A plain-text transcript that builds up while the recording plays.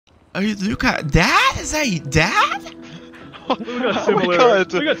Are you Dad? Is that you, Dad? We got similar.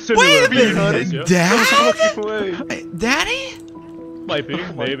 We got similar. Wait a minute, yeah. Dad? Daddy? Might be,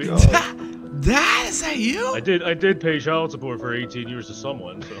 maybe. Dad, is that you? I did pay child support for 18 years to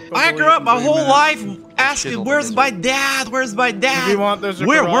someone. So. I grew up my whole life asking, "Where's my dad? Where's my dad?" If you want, there's a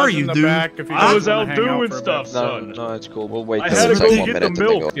Where garage were in you, the dude? back if you I was just wanna out hang doing for a stuff, bit. son. No, it's cool. We'll wait I till had to it's go like 1 get the minute to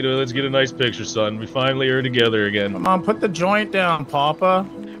milk. You know, let's get a nice picture, son. We finally are together again. Come on, put the joint down, Papa.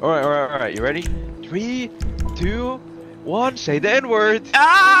 Alright. You ready? 3, 2, 1. Say the N-word.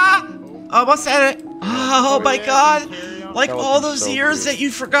 Ah! Almost said it. Oh my yeah, God! carry on. Like That would all be those so years cool. that you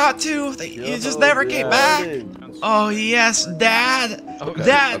forgot to, that you just never came back. Oh yes, Dad. Okay.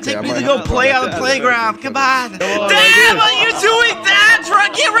 Dad, Okay, take I me might to have go to play go on back the to playground. Come on. on, Dad, like what are you doing, Dad?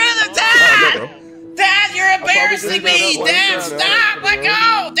 Get rid of the Dad! Dad, you're embarrassing me! Dad, stop! Let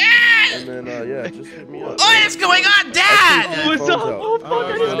go! Dad! And then, yeah, just hit me up. What is going on, Dad? What's up? Oh,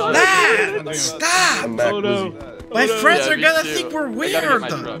 fuck, Dad, stop! I'm back Oh, no. busy. My friends Yeah, are me gonna too. think we're I gotta weird, get my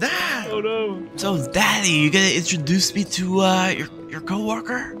though. truck. Dad. Oh no. So, Daddy, you gonna introduce me to your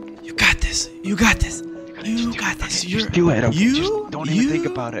coworker? You got this. You got this. You got this. You're Just do it. Okay? you. Just don't even think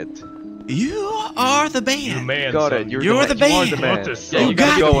about it. You are the You man. man, Got son. it. You're the the man. You are man. the You got man. this, Yeah, son. you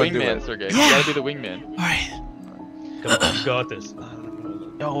gotta be the go and do wingman, it. Sergey. Yeah. You gotta be the wingman. All right. Come on, you got this.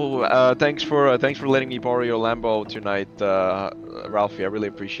 No, thanks for letting me borrow your Lambo tonight, Ralphie. I really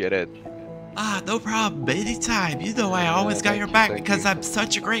appreciate it. Ah, no problem. Anytime. You know I always got thank your you, back thank because you. I'm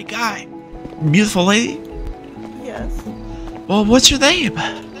such a great guy. Beautiful lady. Yes, Well, what's your name?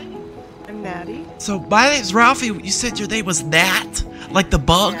 I'm Natty. So my name's Ralphie. You said your name was Nat, like the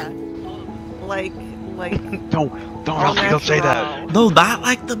bug. Yeah. Like, Don't, Ralphie, don't say that. No, not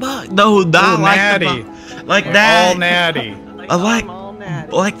like the bug. No, not Ooh, like natty. the bug. Like All that. natty. I like- I'm all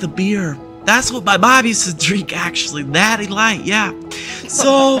natty. Like the beer. That's what my mom used to drink, actually. Natty Light, yeah.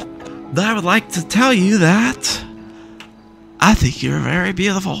 So, I would like to tell you that I think you're very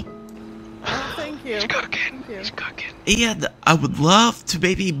beautiful. Oh, thank you. Cooking. Thank you. He's cooking. And I would love to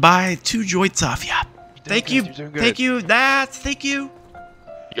maybe buy 2 joints off you. Thank you. You're doing good. Thank you, Nat. Thank you.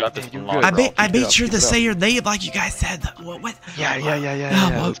 You got this You're from good. Long I Keep made it up, sure keep to it say up. your name like you guys said. What? Yeah.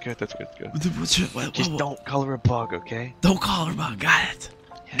 well, That's good. That's good. Just Don't don't call her a bug, okay? call her mom. Got it.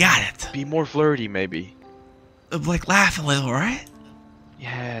 Got it. Be more flirty, maybe. Like laugh a little, right?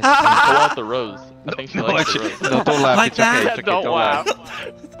 Yes. Pull out the rose. I think she No, likes the actually, rose. no, don't laugh. Like It's okay. that? It's okay. Don't laugh.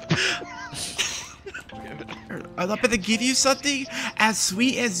 I'm not gonna give you something as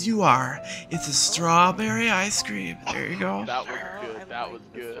sweet as you are. It's a strawberry ice cream. There you go. That was good. That was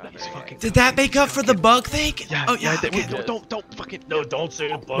good. He's fucking Did that make up for the bug thing? Yeah. Oh yeah. Wait, Okay. don't fucking. No, don't say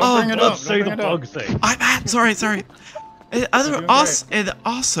the bug. Oh, thing. bring it up, Don't say don't the bring it bug up. thing. I'm sorry. And doing great. and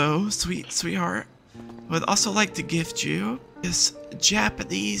also, sweetheart, would also like to gift you this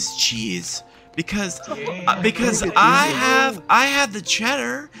Japanese cheese because I have the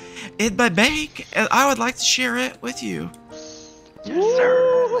cheddar in my bank and I would like to share it with you. Yes,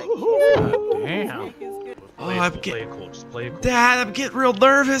 sir. Damn. Oh, Play I'm it cool, play getting, it cool. Just play it cool. Dad, I'm getting real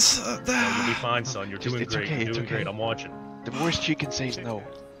nervous. You'll be fine, son. You're doing It's great. okay, You're it's doing okay. great. I'm watching. The worst she can say is no.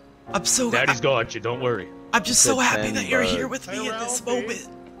 Daddy's got you. Don't worry. I'm just so Good happy man, that you're bud. here with me Hey, at this Ralphie. moment.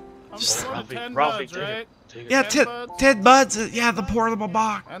 I'm Just- still on Ralphie, 10 Ralphie, buds, take right? it. Take it. Yeah, 10 buds? 10 buds. Yeah, the portable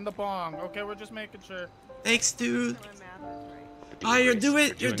box. And the bong. Okay, we're just making sure. Thanks, dude. My math is right. Oh, you're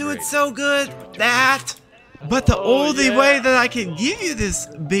You're doing great. so good, Nat. But the Oh, only yeah. way that I can give you this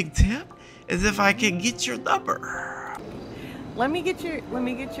big tip is if I can get your number. Let me get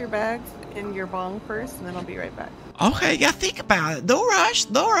your bags and your bong first, and then I'll be right back. Okay, yeah, think about it. No rush,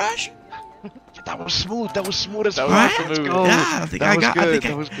 no rush. That was smooth. That was smooth as That fuck. was Let's smooth. go. Yeah, I think that I was got- good. I think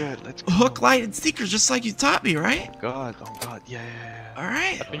that I- was good. Let's go. Hook, line, and sinker, just like you taught me, right? Oh God. Yeah. All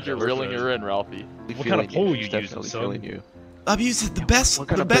right. I think you're reeling her in, Ralphie. What kind of pole you Definitely using, son? feeling you. I'm using the best, what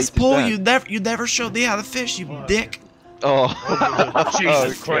kind the of bait best is pole. that? You never showed me how to fish, you dick. Oh.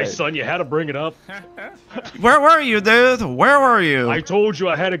 Jesus Okay. Christ, son. You had to bring it up. Where were you, dude? Where were you? I told you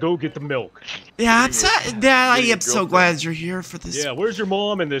I had to go get the milk. Yeah, I'm so, Dad, I your am so girlfriend. glad you're here for this. Yeah, where's your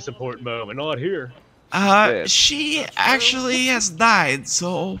mom in this important moment? Not here. Yeah. She actually has died,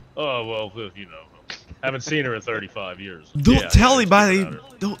 so Oh, well, you know. Haven't seen her in 35 years. don't Yeah, tell I anybody. speak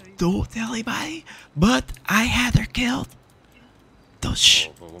about her. Don't tell anybody. But I had her killed. Don't shh.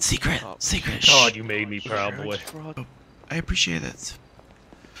 Secret. Secret. Shh. God, you made me proud, boy. I appreciate it.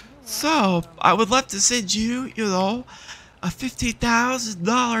 So I would love to send you, a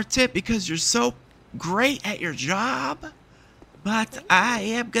 $50,000 tip because you're so great at your job. But I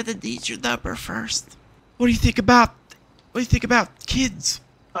am gonna need your number first. What do you think about? What do you think about kids?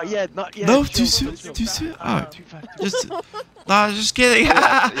 Not yet, not yet. No, chill, too soon, chill. too soon. Ah, Oh, too fast. just, no, I was just kidding.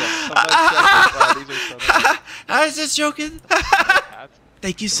 Yeah, I was just joking.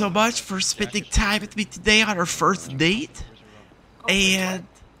 Thank you so much for spending time with me today on our first date, and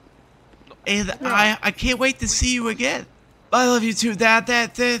I can't wait to see you again. I love you too, Dad.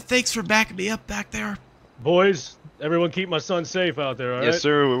 Thanks for backing me up back there. Boys, everyone keep my son safe out there, alright? Yes,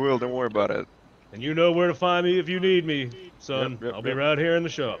 sir, we will. Don't worry about it. And you know where to find me if you need me, son. Yep, I'll be right here in the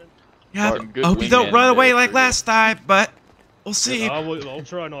shop. Yeah, Some good I hope you wingman don't run there away for like you. last time, but we'll see. I'll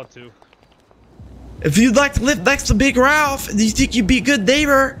try not to. If you'd like to live next to Big Ralph and you think you'd be a good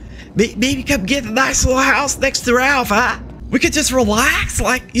neighbor, maybe come get a nice little house next to Ralph, huh? We could just relax,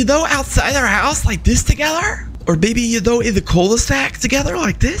 like, you know, outside our house like this together. Or maybe, you know, in the cul-de-sac together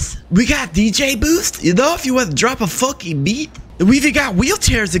like this. We got DJ boost, you know, if you want to drop a funky beat. And we even got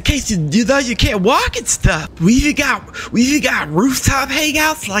wheelchairs in case you know you can't walk and stuff. We even got rooftop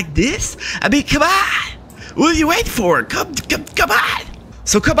hangouts like this. I mean, come on. What are you waiting for? Come on.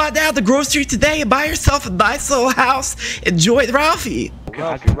 So come on down to Grove Street today and buy yourself a nice little house and join Ralphie.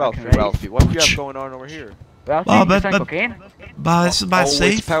 Ralphie, what do you have going on over here? Oh, but this is my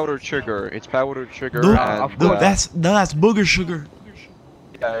safe. It's powdered sugar. It's powdered sugar. No, and, that's booger sugar.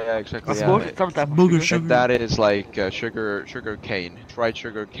 yeah, exactly. That's Yeah. booger sugar. And that is like sugar cane, dried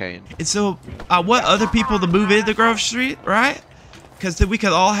sugar cane. And so I want other people to move into Grove Street, right? Because then we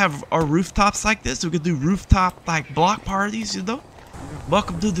could all have our rooftops like this. We could do rooftop like block parties, you know?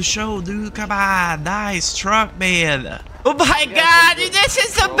 Welcome to the show, dude. Come on, nice truck, man. Oh my God, dude, this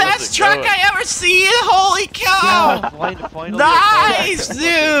is the best truck I ever seen. Holy cow! Finally, Nice,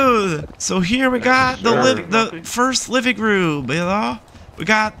 dude. So here we got the first living room. You know, we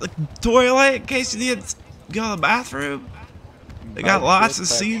got the toilet in case you need to go to the bathroom. They got lots of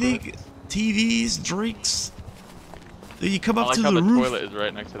seating, TVs, drinks. Then you come I up like to how the the roof. toilet is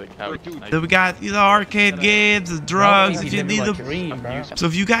right next to the couch. Then we got, you know, arcade games and drugs if you need them. So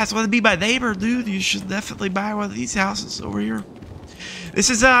if you guys want to be my neighbor, dude, you should definitely buy one of these houses over here.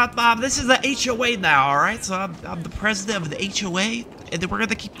 This is the HOA now, all right? So I'm the president of the HOA, and then we're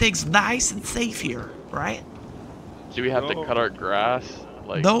gonna keep things nice and safe here, right? Do we have to cut our grass?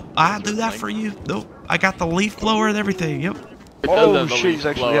 Like, Nope, I is do there that for like- you. Nope, I got the leaf blower and everything. Yep. It does Oh have the shit, leaf he's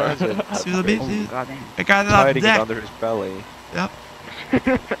actually blower. has it. See what I mean, dude? I got it on Hiding it deck. under his belly. Yep.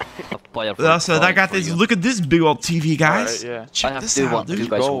 So I got this. Look at this big old TV, guys. Alright, yeah. Check this out, dude.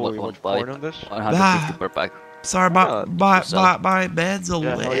 Go, you want porn on this? Sorry, my bed's a Yeah,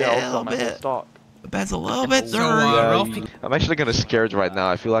 hell little yeah, I'll sell my whole bit. stock. The bed's a little bit So, dirty. Ralphie, I'm actually kind of scared right now.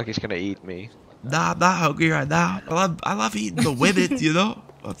 I feel like he's gonna eat me. Nah, I'm not hungry right now. I love eating the women, you know?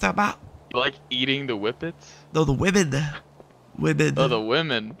 What's that about? You like eating the whippets? No, the women. Women. Oh, the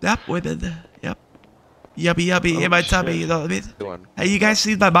women. Yep, women. Yep. Yummy in my tummy, you know what I mean? Good one. Hey, you guys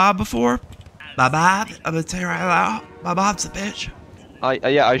seen my mom before? My mom? I'm gonna tell you right now. My mom's a bitch.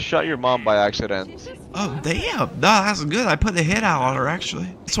 Yeah, I shot your mom by accident. Oh, damn. No, that's good. I put a hit out on her, actually.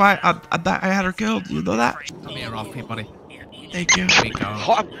 That's why I had her killed. You know that? come here, Ralphie, buddy. Thank you. Here we go.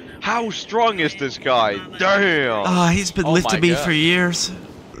 How strong is this guy? Damn! He's been Oh lifting my me God. for years.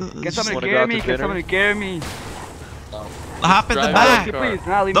 Get somebody wanna to go carry out me, to get dinner? somebody to carry me. Hop in the Drive back. the car. Please,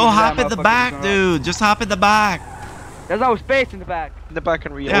 not leave me Don't behind, hop in the motherfuckers. back, dude. Just hop in the back. There's no space in the back. In the back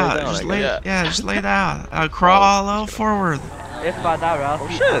and lay Yeah, down. just I lay. guess. Yeah. Yeah, just lay down. Crawl a little forward. It's about that, Ralphie.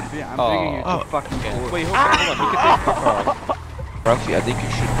 Oh, shit. I'm bringing you Oh. to fucking court. Wait, hold on. You can take Ralphie, I think you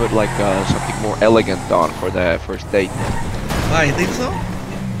should put like something more elegant on for the first date. Why, you think so?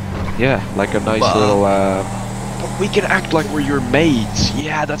 Yeah, like a nice little. But we can act like we're your maids.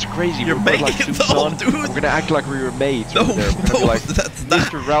 Yeah, that's crazy. Your We'll put, like, maid? suits No, on. dude. We're gonna act like we're your maids. No, over there. We're gonna be like, that's not.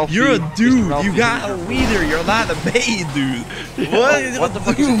 Mr. Ralphie. You're a Mr. dude. Ralphie, You got a wiener. You're not a maid, dude. What the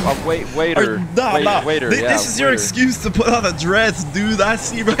fuck is it? Waiter. Waiter. This is your excuse to put on a dress, dude. I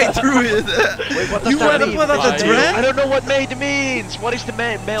see right through it. Wait, what does You that want to mean? put on a Maid? dress? I don't know what maid means. What is the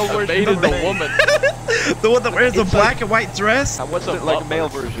male A version maid of is the maid? woman. The one that wears the It's black and white dress? What's It's a the like butler. male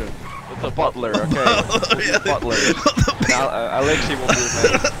version? It's The a butler. Okay. Yeah. The butler. Now, Alexei will be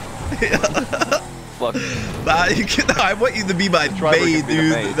your maid. Fuck. Nah, I want you to be my Driver can maid, be the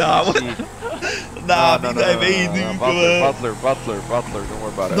dude. maid. Nah, I want, See? nah, No, be no, my no, maid, no, dude. no, Butler. Don't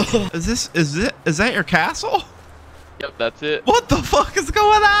worry about it. Is that your castle? Yep, that's it. What the fuck is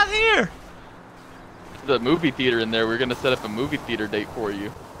going on here? The movie theater in there. We're gonna set up a movie theater date for you.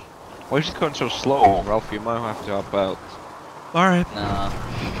 Why is it going so slow, Ralphie? You might have to hop out. All right. Nah.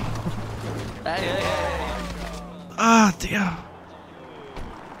 Ah, damn.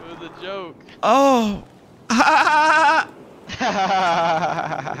 It was a joke. Oh.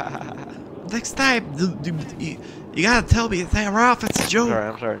 Next time, you gotta tell me, hey, Ralph, it's a joke.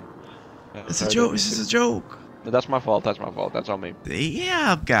 I'm sorry. Yeah, It's a sorry, joke. didn't This mean is a to. joke. No, that's my fault. That's my fault. That's on me.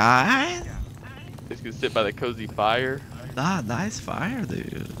 Damn, guy. Just gonna sit by the cozy fire. Ah, nice fire,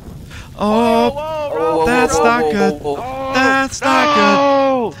 dude. Oh, that's not good. That's not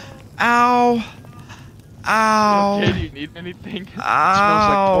good. Ow. Ow. Okay, do you need anything? It smells like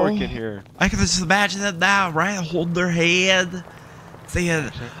Ow. pork in here. I can just imagine that now, right? Holding their hand, saying,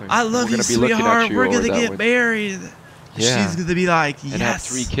 Exactly. "I love We're you, gonna be looking at sweetheart. you We're over gonna that get with- married." Yeah. She's gonna be like, "Yes." And have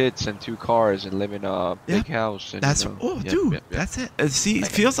 3 kids and 2 cars and live in a big house. And, That's you know, oh, yep, dude, yep, yep. that's it. See, it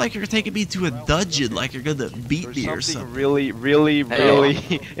feels like you're taking me to a dungeon, like you're gonna beat There's me or something something. really, really,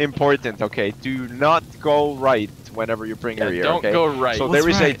 really important. Okay, do not go right whenever you bring Yeah, her here. don't okay? go right. So What's there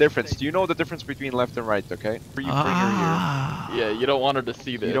is right? a difference. Do you know the difference between left and right? Okay. Before you bring her Ah. Yeah, you don't want her to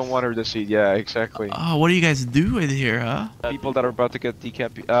see here, this. you don't want her to see. Yeah, exactly. Oh, what are you guys doing here, huh? People that are about to get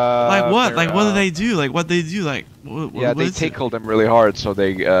decapitated. Like what? they're, Like what do they do? Like what they do? Like what, Yeah, what they is it? tickle them really hard, so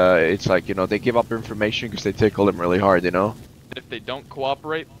they it's like, you know, they give up information because they tickle them really hard, you know. If they don't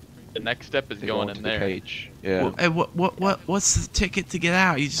cooperate, the next step is They go going into in the there. cage. Yeah. Well, and what's the ticket to get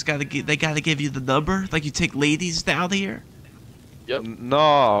out? You just gotta get. They gotta give you the number. Like you take ladies down here, Yep.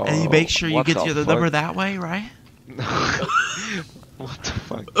 No. and you make sure you What get to the fuck? number that way, right? What the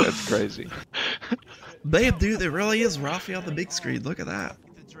fuck? That's crazy. Damn, dude, it really is Ralphie on the big screen. Look at that.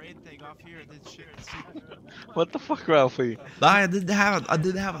 What the fuck, Ralphie? Nah, I didn't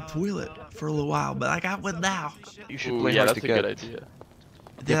have a toilet for a little while, but I got one now. You should Ooh, play yeah, hard that's to a get. good idea.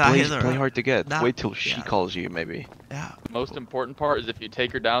 Then Yeah, I play, hit her. play hard to get. Nah, Wait till she yeah. calls you, maybe. Yeah. Most important part is if you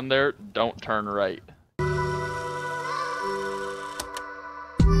take her down there, don't turn right.